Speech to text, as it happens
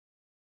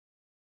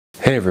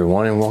Hey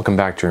everyone, and welcome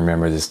back to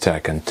Remember This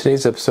Tech. On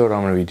today's episode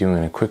I'm going to be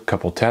doing a quick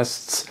couple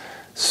tests,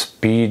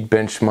 speed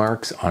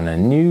benchmarks on a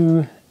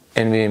new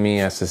NVMe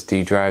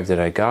SSD drive that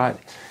I got,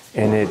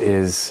 and it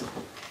is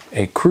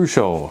a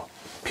Crucial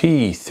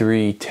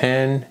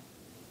P310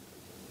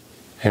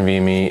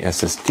 NVMe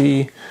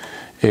SSD.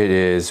 It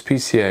is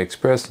PCI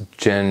Express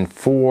Gen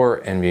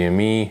 4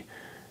 NVMe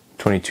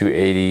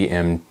 2280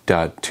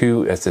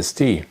 M.2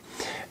 SSD.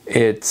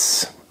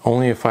 It's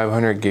only a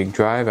 500 gig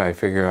drive. I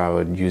figure I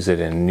would use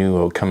it in a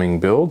new upcoming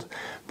build,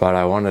 but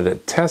I wanted to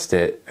test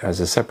it as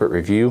a separate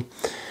review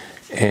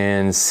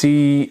and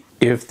see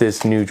if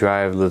this new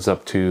drive lives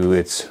up to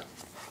its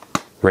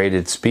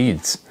rated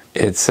speeds.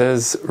 It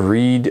says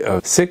read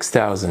of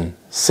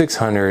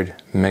 6,600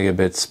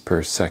 megabits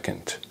per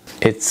second.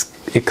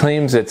 It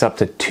claims it's up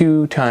to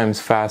 2 times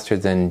faster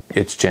than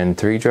its Gen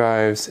 3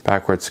 drives,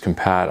 backwards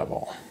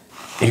compatible.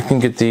 You can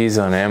get these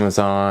on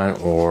Amazon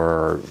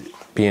or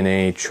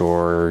B&H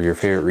or your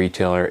favorite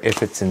retailer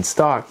if it's in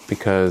stock,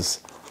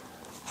 because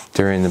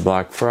during the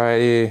Black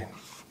Friday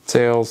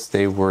sales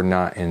they were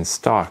not in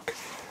stock.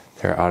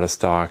 They're out of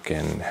stock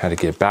and had to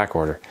get back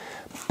order.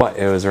 But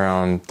it was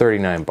around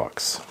 39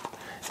 bucks.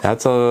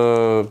 It's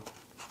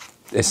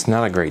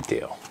not a great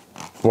deal.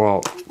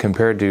 Well,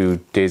 compared to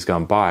days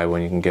gone by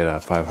when you can get a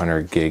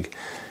 500 gig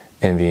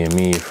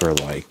NVMe for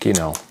like,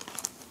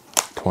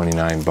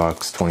 29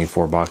 bucks,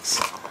 24 bucks.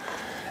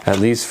 At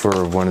least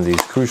for one of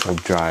these Crucial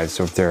drives,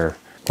 or if they're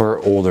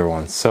older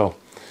ones. So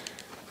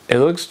it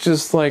looks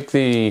just like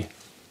its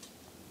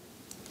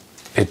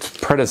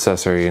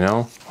predecessor,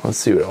 Let's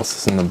see what else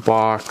is in the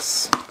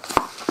box.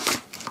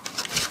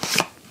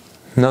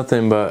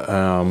 Nothing but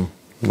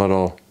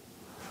little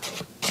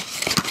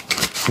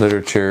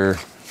literature,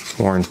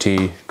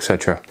 warranty,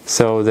 etc.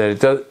 So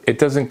that it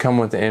doesn't come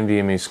with the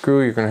NVMe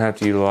screw. You're going to have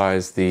to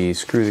utilize the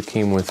screw that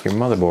came with your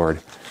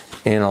motherboard.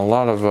 And a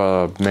lot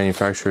of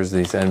manufacturers,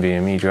 these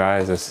NVMe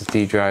drives,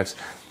 SSD drives,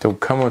 don't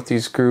come with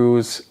these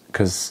screws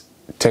because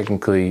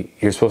technically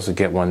you're supposed to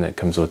get one that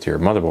comes with your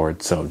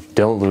motherboard, so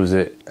don't lose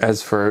it.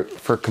 As for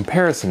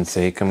comparison's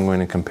sake, I'm going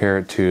to compare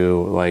it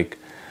to like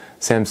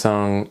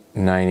Samsung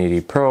 980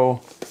 Pro.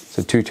 It's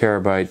a 2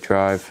 terabyte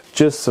drive,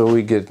 just so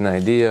we get an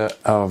idea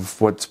of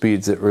what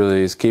speeds it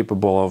really is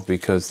capable of,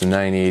 because the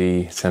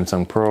 980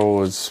 Samsung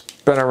Pro has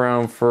been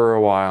around for a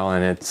while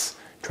and it's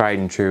tried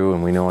and true,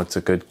 and we know it's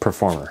a good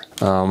performer.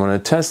 I'm going to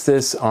test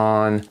this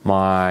on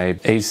my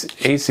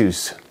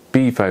Asus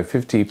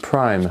B550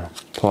 Prime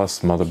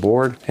Plus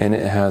motherboard, and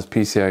it has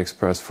PCI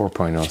Express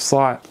 4.0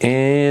 slot,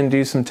 and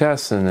do some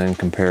tests and then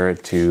compare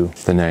it to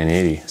the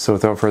 980. So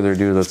without further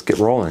ado, let's get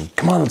rolling.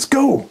 Come on, let's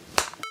go!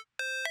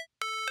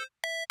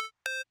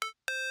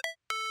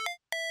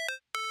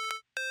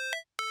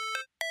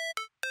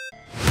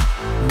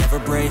 Never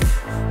break,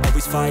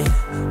 always fight,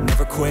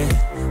 never quit,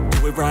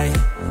 do it right,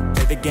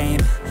 play the game,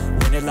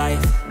 win it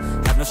life,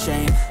 have no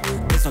shame,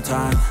 there's no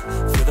time,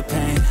 feel the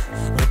pain,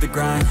 live the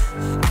grind,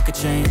 I could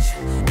change,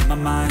 in my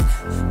mind,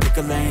 pick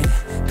a lane,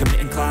 commit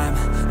and climb,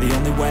 the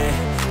only way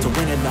to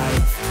win it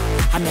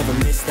life, I never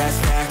miss, that's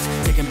fact,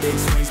 taking big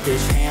swings,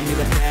 bitch, hand me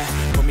the bat,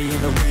 put me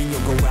in the ring,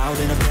 you'll go out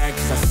in a bag,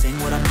 cause I sing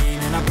what I mean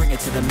and I bring it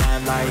to the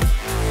mad light,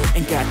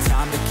 ain't got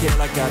time to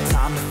kill, I got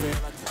time to feel.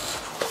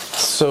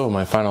 So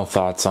my final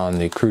thoughts on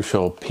the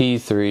Crucial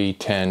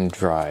P310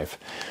 drive.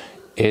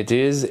 It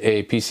is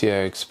a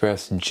PCI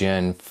Express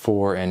Gen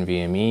 4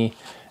 NVMe,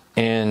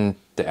 and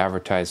the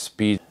advertised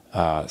speed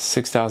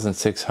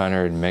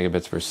 6,600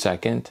 megabits per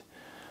second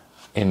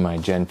in my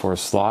Gen 4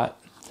 slot.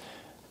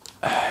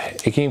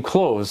 It came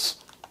close.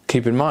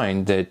 Keep in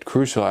mind that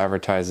Crucial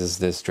advertises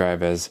this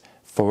drive as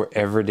for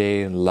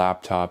everyday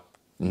laptop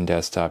and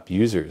desktop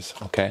users,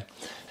 okay?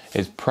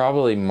 It's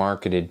probably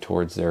marketed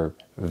towards their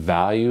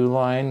value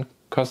line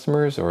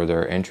customers or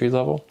their entry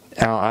level.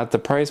 Now at the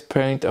price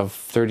point of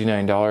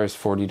 $39,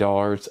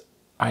 $40,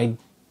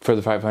 for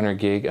the 500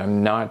 gig,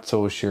 I'm not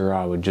so sure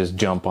I would just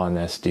jump on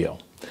this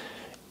deal.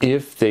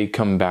 If they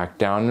come back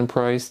down in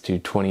price to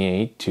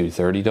 $28 to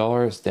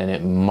 $30, then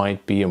it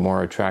might be a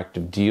more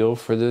attractive deal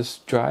for this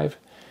drive.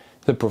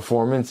 The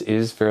performance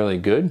is fairly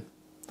good.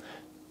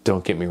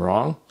 Don't get me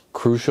wrong.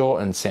 Crucial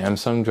and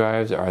Samsung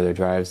drives are the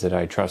drives that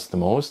I trust the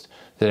most,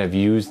 that I've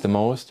used the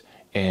most,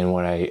 and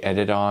what I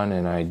edit on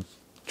and I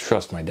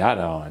trust my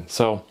data on.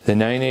 So the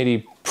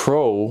 980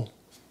 Pro,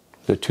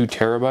 the 2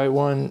 terabyte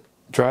one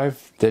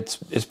drive,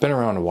 it's been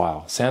around a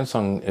while.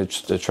 Samsung,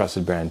 it's a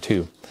trusted brand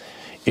too.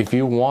 If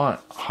you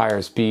want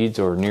higher speeds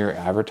or near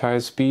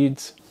advertised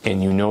speeds,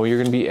 and you know you're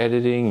going to be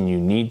editing and you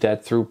need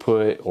that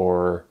throughput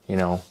or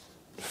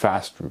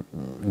fast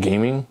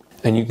gaming,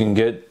 and you can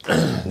get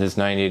this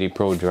 980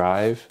 Pro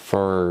drive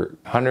for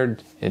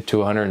 100 to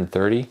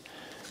 130,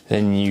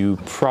 then you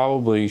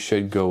probably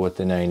should go with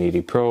the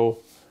 980 Pro,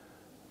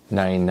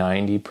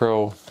 990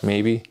 Pro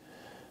maybe.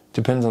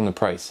 Depends on the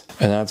price.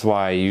 And that's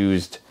why I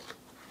used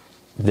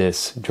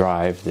this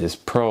drive, this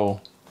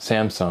Pro,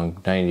 Samsung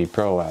 980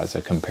 Pro, as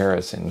a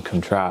comparison,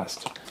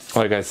 contrast.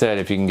 Like I said,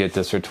 if you can get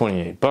this for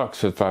 28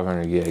 bucks with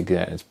 500 gig,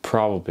 then it's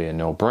probably a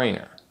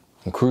no-brainer.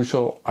 And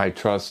Crucial, I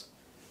trust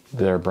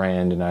their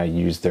brand and I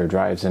use their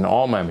drives in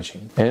all my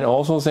machines. And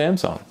also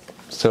Samsung.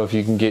 So if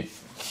you can get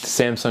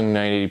Samsung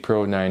 980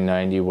 Pro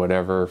 990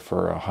 whatever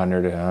for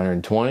 100 to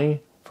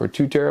 120 for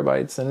 2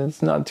 terabytes, then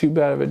it's not too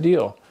bad of a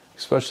deal,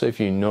 especially if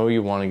you know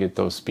you want to get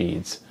those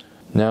speeds.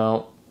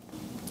 Now,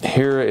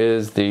 here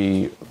is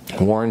the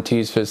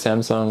warranties for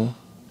Samsung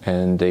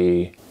and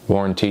the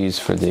warranties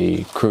for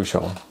the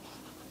Crucial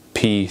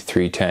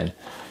P310.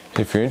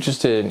 If you're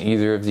interested in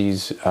either of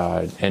these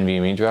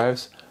NVMe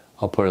drives,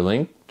 I'll put a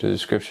link to the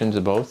descriptions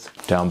of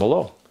both down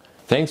below.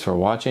 Thanks for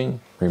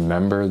watching.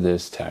 Remember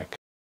this tech.